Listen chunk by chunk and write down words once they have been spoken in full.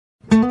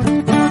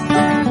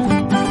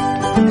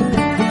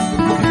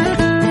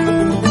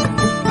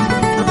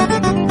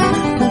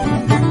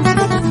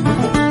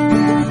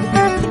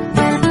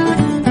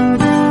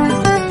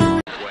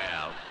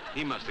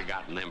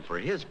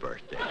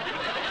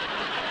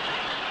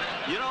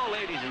You know,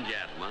 ladies and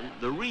gentlemen,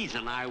 the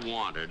reason I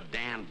wanted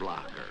Dan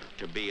Blocker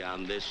to be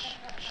on this...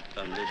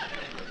 Hello,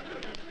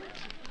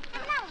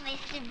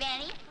 Mr.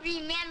 Benny.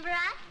 Remember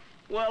us?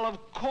 Well,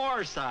 of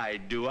course I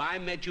do. I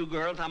met you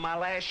girls on my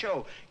last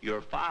show.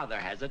 Your father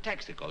has a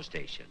Texaco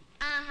station.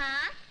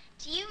 Uh-huh.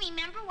 Do you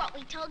remember what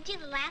we told you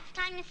the last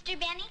time, Mr.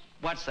 Benny?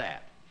 What's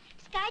that?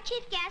 Sky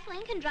Chief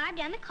Gasoline can drive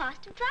down the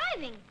cost of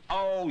driving.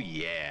 Oh,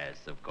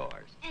 yes, of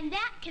course. And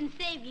that can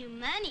save you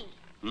money.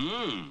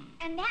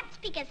 And that's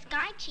because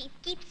Sky Chief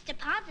keeps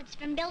deposits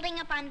from building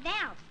up on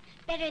valves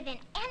better than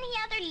any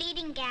other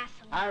leading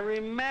gasoline. I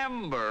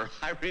remember.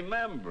 Since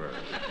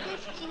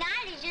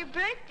tonight is your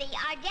birthday,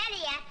 our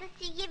daddy asked us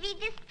to give you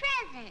this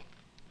present.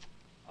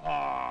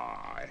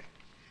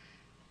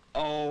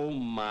 Oh,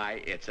 my.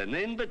 It's an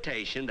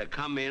invitation to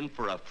come in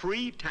for a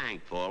free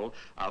tankful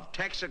of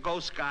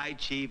Texaco Sky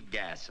Chief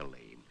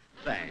gasoline.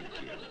 Thank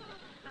you.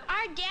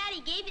 Our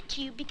daddy gave it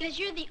to you because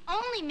you're the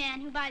only man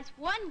who buys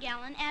 1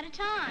 gallon at a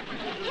time.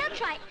 He'll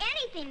try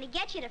anything to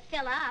get you to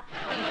fill up.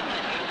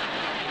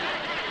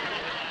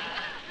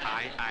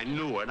 I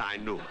knew it.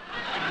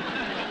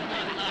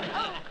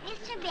 Oh,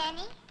 Mr.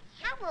 Benny,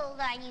 how old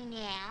are you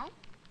now?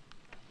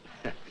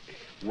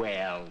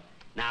 Well,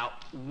 now,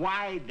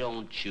 why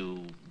don't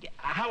you...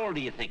 How old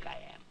do you think I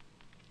am?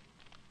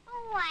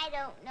 Oh, I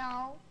don't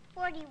know.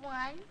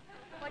 41,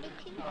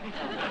 42.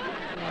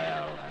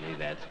 Well, honey,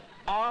 that's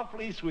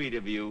awfully sweet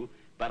of you,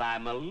 but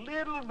I'm a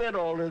little bit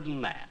older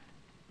than that.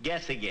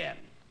 Guess again.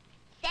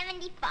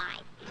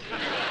 75.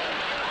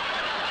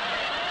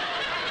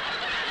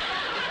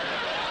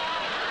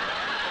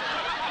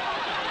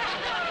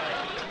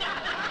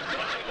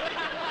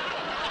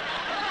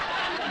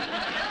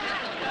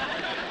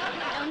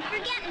 Don't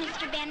forget,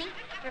 Mr. Benny,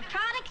 for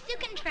products you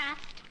can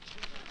trust.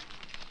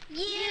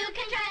 You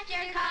can trust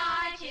your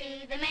car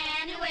to the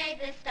man who wears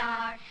the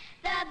star,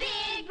 the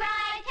big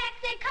bright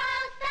Texaco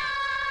star.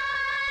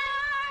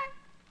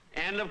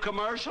 End of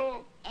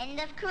commercial? End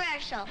of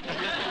commercial.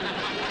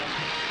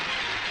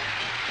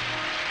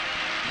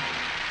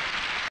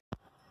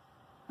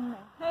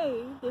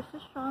 Hey, this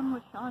is Sean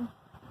with Sean's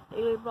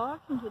Daily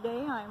Vlogs, and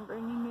today I'm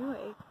bringing you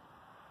a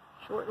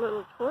short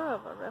little tour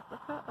of a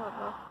replica of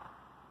a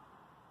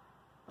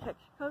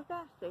Texaco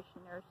gas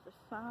station. There's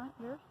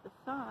the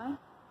sign.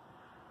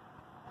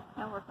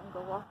 Now we're going to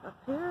go walk up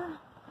here,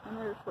 and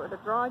there's where the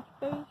garage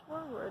bays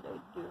were, where they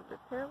do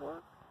repair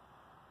work.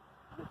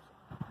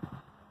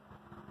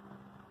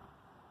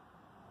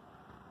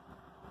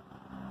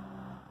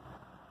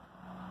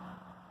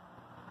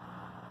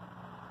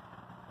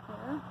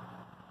 There.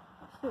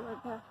 Let's see where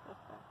gas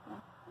goes back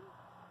then.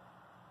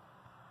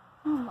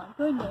 Oh my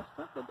goodness,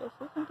 look at this.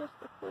 Isn't this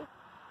the cool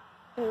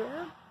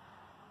air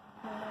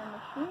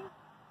machine?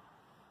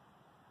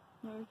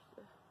 There's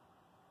the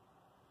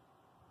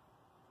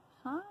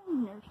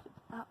sign. There's the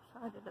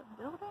outside of the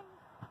building.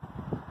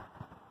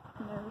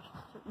 And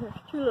there's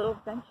 2 little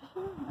benches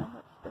here. Now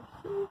let's go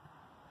see.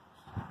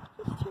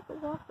 Just take a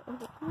walk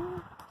over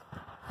here.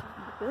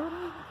 Inside the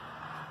building.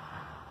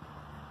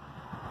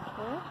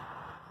 Okay.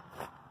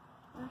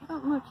 There's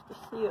not much to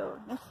see on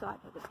this side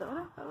of the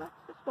building, but let's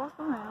just walk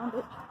around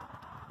it.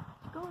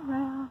 Let's go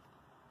around.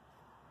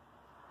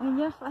 And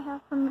yes, I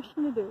have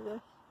permission to do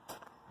this.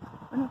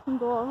 And I can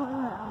go all the way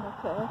around,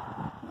 okay?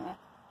 Yeah.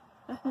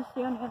 Nothing to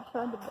see on the other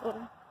side of the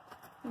building.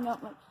 There's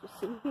not much to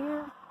see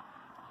here.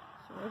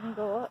 So we're going to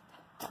go up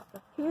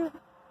here.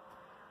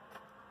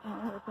 And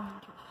we're going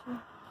to see.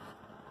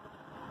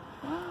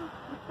 Well,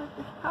 looks like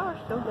there's power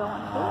still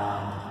going too.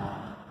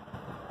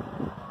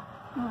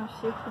 I want to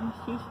see if we can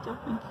see stuff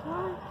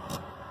inside.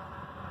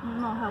 I don't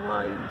know how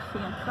well you can see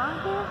inside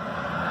there.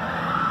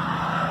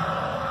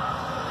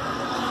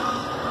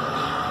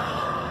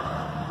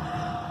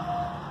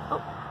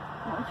 Oh,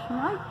 that's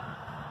nice.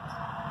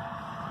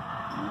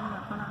 I'm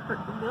not going to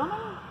hurt the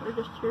building. We're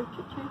just here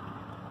to take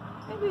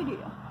a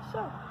video. So,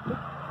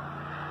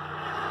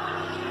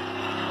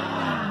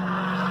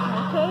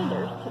 okay,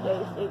 there's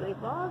today's daily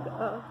vlog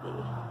of the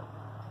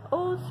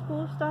old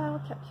school style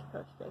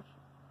Texaco station.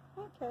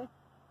 Okay.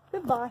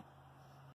 Goodbye.